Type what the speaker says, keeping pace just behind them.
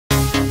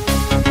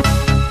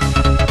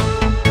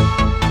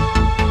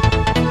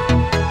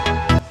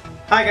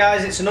Hi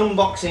guys, it's an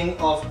unboxing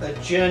of a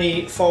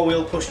Journey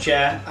 4-wheel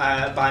pushchair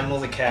by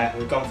Mothercare.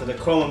 We've gone for the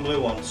chrome and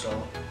blue one, so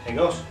here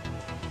goes.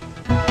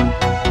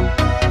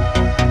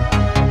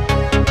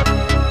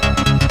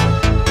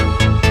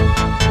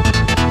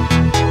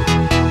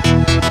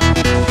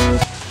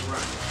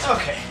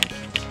 Okay,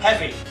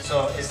 heavy.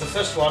 So it's the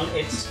first one,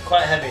 it's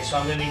quite heavy, so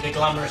I'm going to need a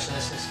glamorous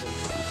assistant.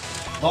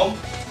 Mum?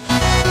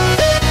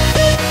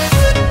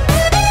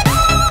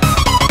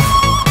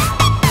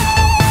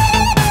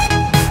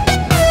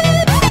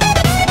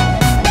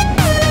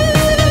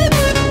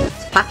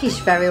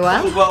 Packaged very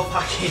well. Well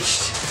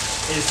packaged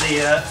is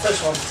the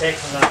first one to take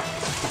from that.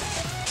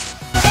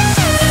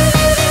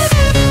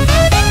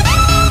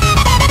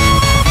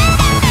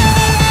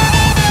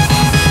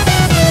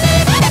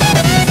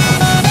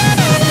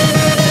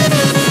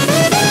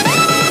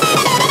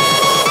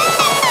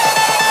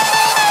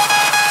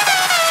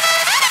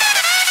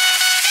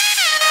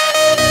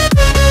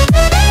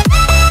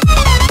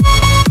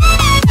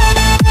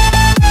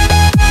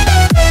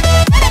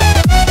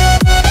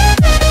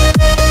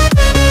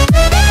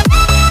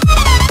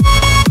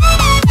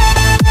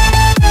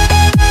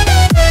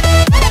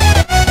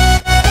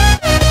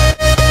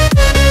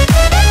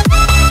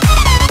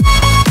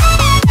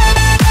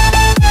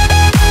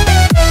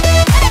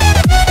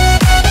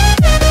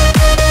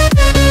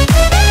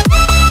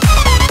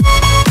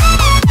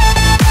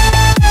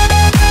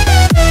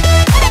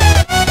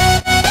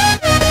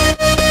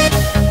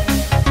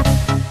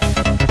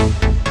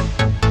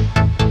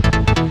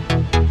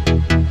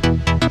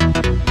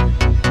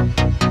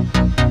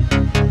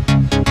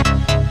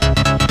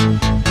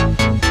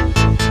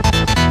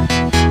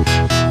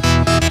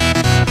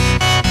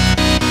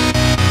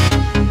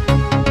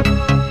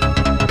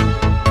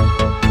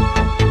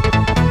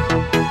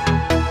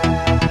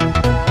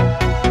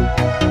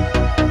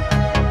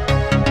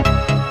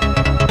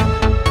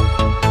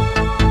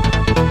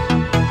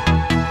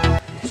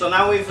 So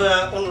now we've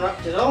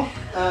unwrapped it all,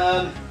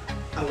 I'm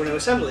going to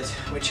assemble it,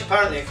 which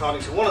apparently,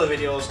 according to one of the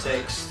videos,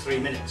 takes 3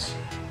 minutes.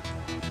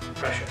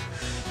 Pressure.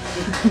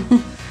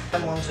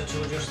 I wanted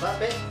to adjust that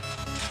bit.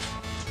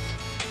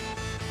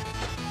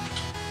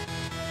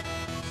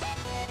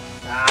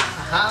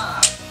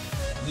 Aha!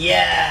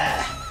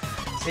 Yeah!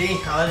 See,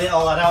 I edit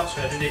all that out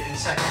so I did it in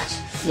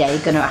seconds. Yeah, you're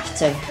going to have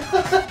to.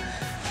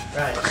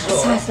 Right, Look at so the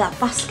size of that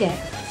basket.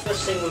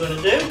 first thing we're going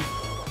to do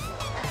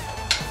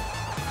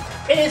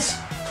is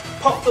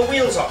pop the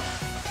wheels on.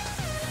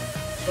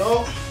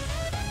 So,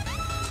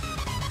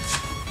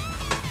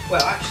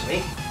 well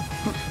actually,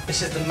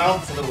 this is the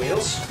mount for the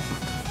wheels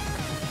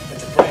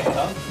with the brake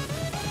on.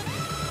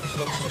 This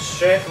looks to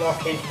straight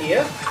lock in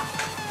here.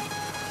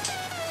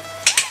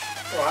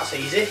 Oh, that's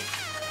easy.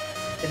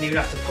 Didn't even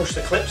have to push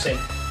the clips in.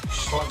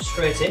 Just slot them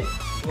straight in.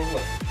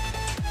 Lovely.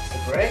 That's the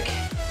brake.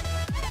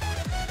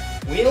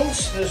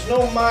 Wheels, there's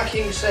no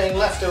marking saying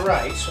left or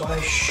right, so I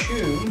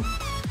assume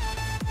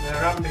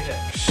they're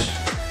ambidextrous.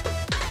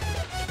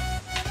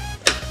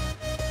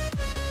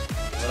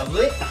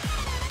 Lovely.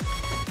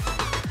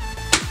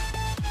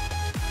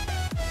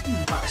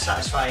 Quite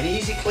satisfying.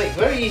 Easy click,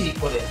 very easy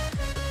put in.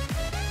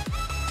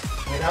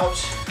 Without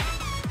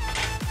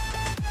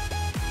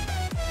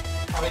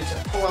having to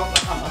pull out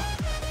the hammer.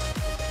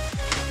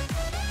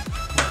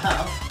 You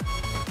have.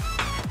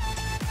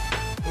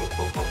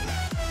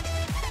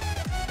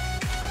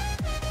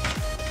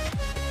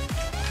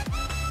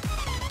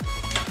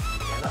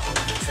 Yeah, that one's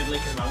a bit fiddly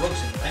because my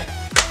rug's in the way.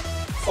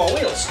 4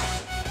 wheels.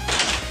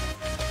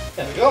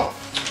 There we go.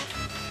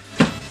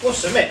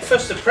 Must admit,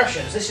 first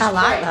impressions, this is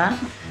that.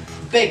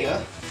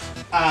 bigger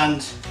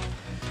and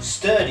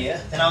sturdier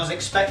than I was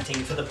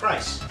expecting for the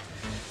price.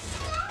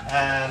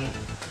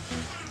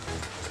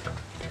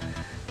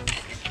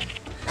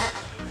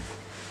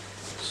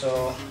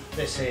 So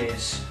this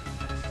is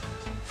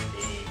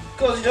the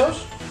cozy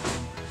doors.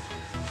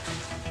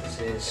 This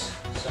is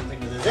something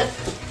with a zip.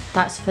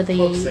 That's for the...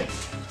 Right.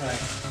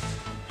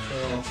 So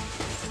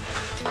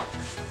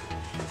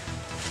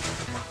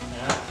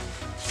yeah,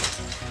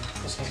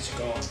 this needs to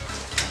go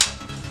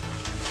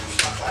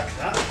like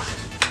that.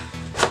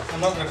 I'm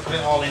not going to put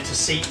it all into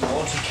seat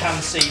mode. You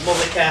can see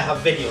Mothercare have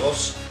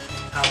videos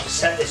how to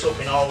set this up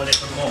in all the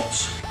different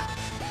modes.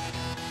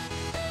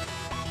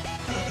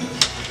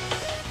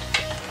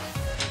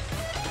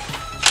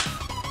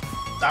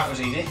 That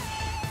was easy.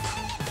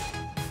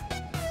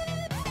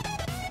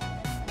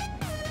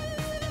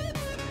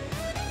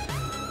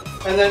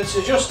 And then to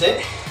adjust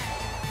it,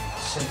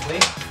 simply,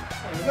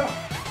 there we go.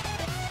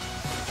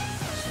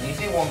 Nice and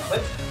easy, one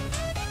clip.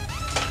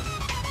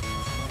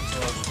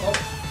 Up.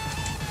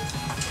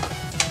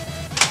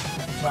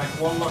 It's like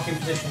one locking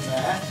position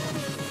there,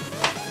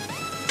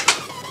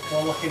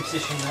 one locking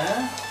position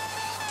there,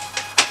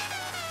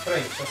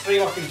 3, so 3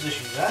 locking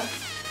positions there.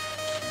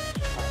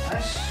 Quite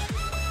nice.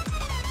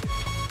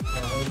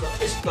 And we've got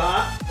this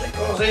bar that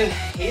goes in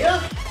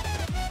here.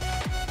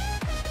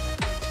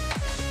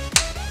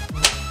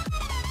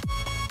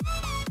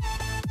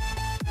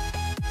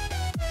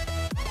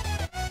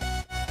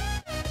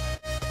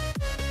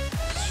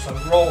 It's for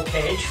roll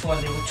cage for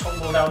when they will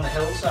tumble down the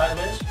hill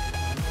sideways.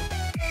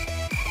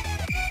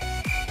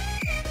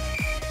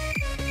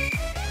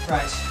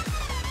 Right,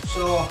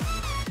 so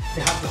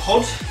we have the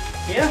hood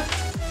here.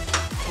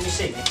 Can you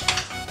see me?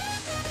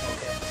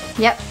 Okay.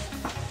 Yep.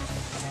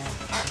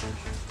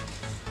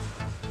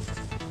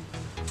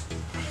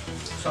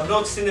 So I've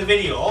noticed in the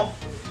video,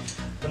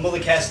 the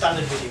Mothercare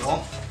standard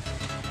video,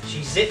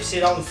 she zips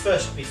it on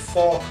first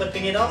before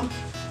clipping it on.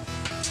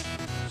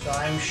 So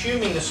I'm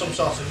assuming there's some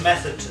sort of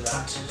method to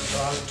that. So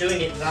I'm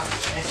doing it that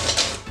way,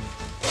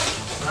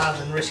 rather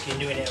than risking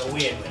doing it a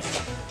weird way.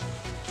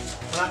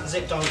 That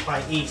zipped on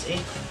quite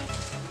easy.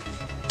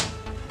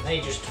 They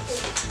just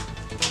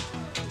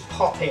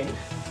pop in here.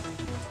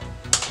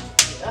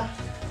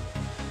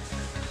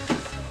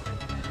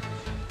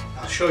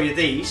 I'll show you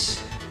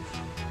these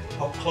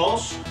up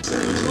close.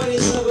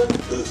 27,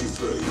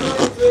 33,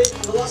 93,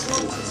 the last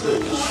one,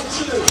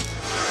 42.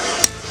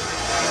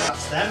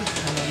 That's them,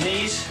 and then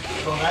these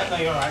go right. No,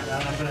 you're right,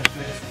 Dan. I'm going to do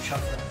a different shot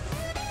for them.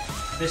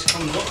 This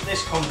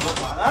comes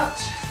up like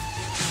that.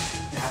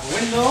 You have a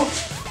window,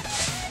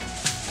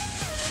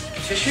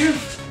 tissue.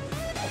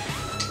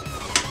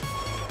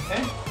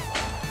 Okay,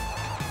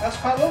 that's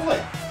quite lovely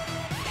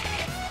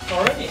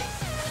already.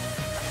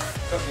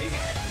 Got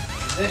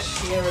this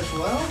here as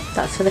well.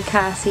 That's for the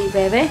car seat,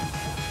 baby.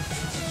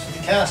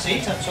 The car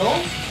seat, that's all. No,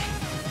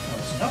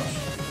 it's not.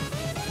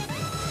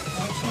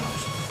 No, it's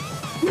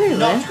not. Really?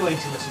 Not going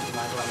to listen to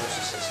my glamorous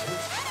assistant.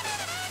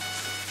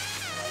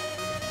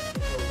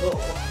 It will go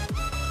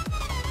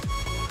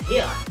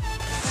here.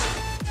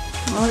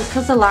 Oh, it's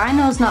because the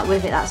lino's not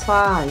with it, that's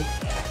why. I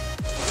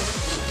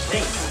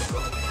think it'll go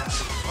in the car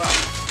seat as well.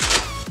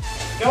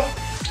 There we go.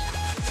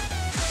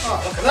 Oh,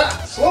 look at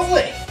that. It's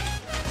lovely.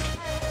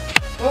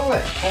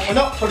 Lovely. What we're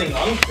not putting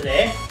on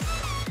today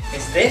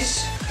is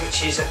this,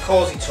 which is a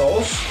Cozy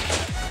Toes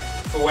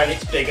for when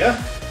it's bigger.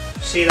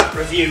 See that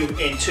review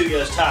in 2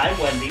 years' time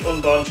when the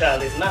unborn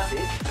child is nappy.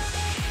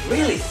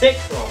 Really thick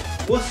though,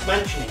 worth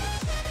mentioning.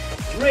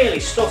 Really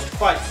stuffed,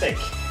 quite thick.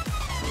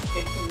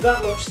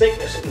 That much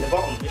thickness in the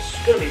bottom, it's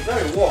going to be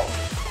very warm.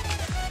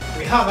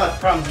 We have had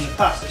prams in the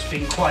past that's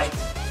been quite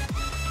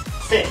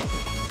thin.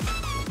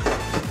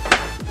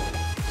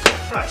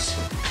 Right,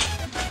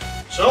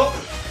 so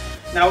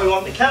now we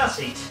want the car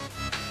seat.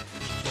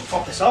 We'll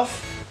pop this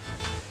off,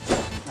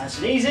 nice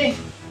and easy.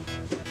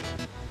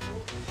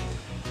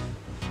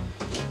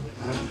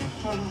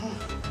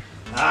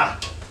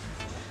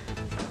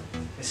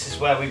 This is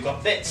where we've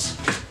got bits.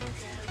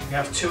 We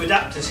have two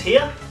adapters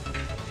here.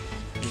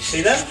 You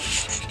see them?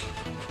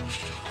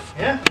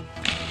 Yeah.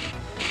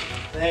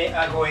 They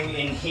are going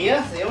in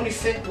here. They only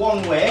fit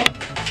one way,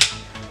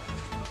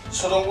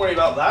 so don't worry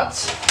about that.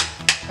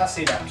 That's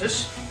the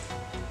adapters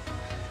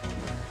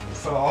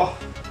for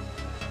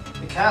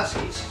the car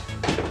seat.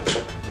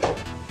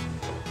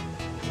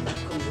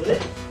 Comes with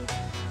it.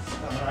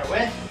 Down the right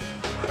way.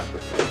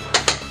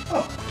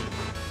 Oh,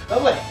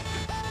 lovely.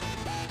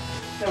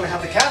 Then we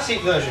have the car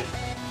seat version.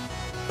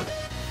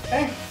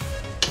 Okay.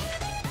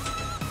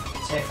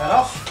 Take that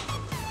off.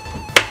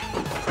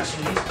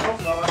 Pressing these off,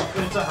 no, that's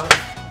good to have.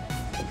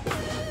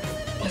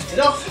 Lift it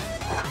off.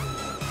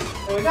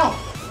 There we go.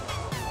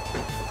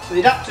 So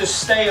the adapters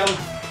stay on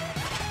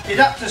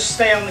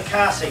the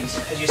car seat,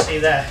 as you see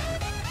there.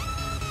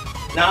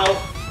 Now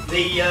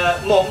the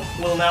mum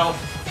will now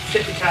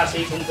fit the car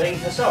seat and thing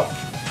herself.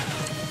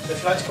 So if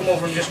you'd like to come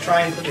over and just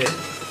try and put it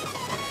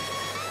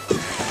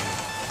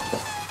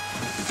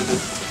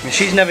in.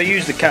 She's never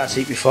used the car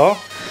seat before.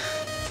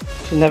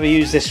 She's never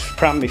used this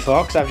pram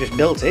before because I've just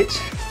built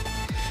it.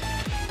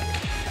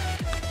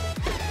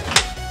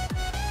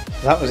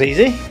 That was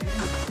easy.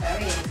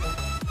 Very easy.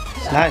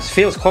 It's nice.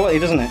 Feels quality,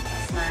 doesn't it?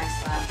 It's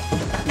nice, that.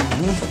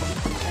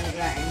 Turn it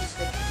round so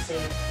we can see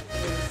the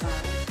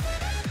inside.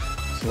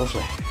 It's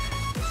lovely.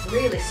 It's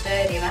really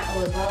sturdy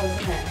metal as well,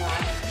 isn't it?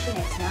 Like,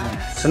 it's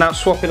nice. So now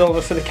swap it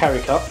over for the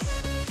carry cot.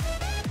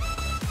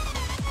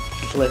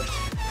 Just lift.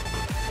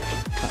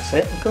 That's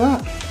it. Look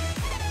at that.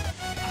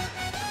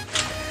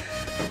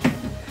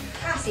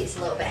 It's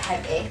a little bit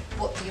heavy,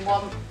 but you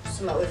want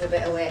something with a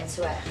bit of weight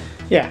to it.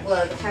 Yeah.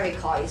 Well, the carry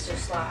cot is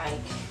just like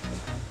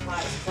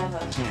light as ever.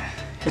 Yeah.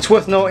 It's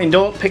worth noting,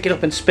 don't pick it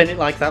up and spin it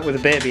like that with a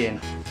baby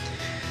in.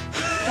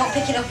 Don't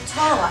pick it up at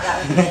all like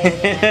that with a baby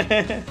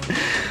in it.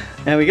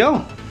 There we go.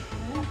 Yeah.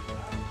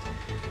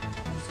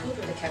 It's good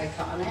with the carry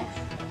cot on it.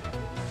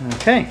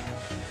 Okay.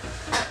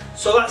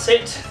 So that's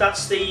it.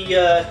 That's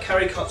the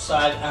carry cot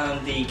side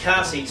and the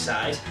car seat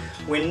side.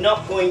 We're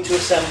not going to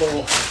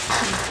assemble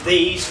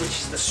these, which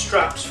is the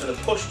straps for the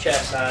pushchair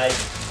side,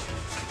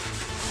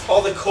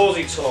 or the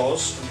Cozy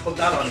Toes, and put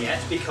that on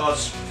yet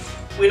because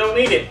we don't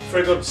need it for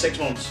a good 6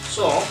 months.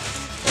 So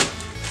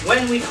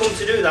when we come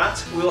to do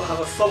that, we will have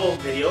a follow-up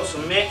video,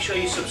 so make sure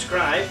you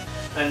subscribe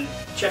and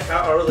check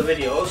out our other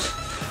videos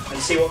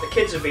and see what the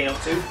kids have been up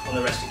to on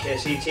the rest of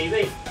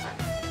KCTV.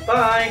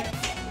 Bye!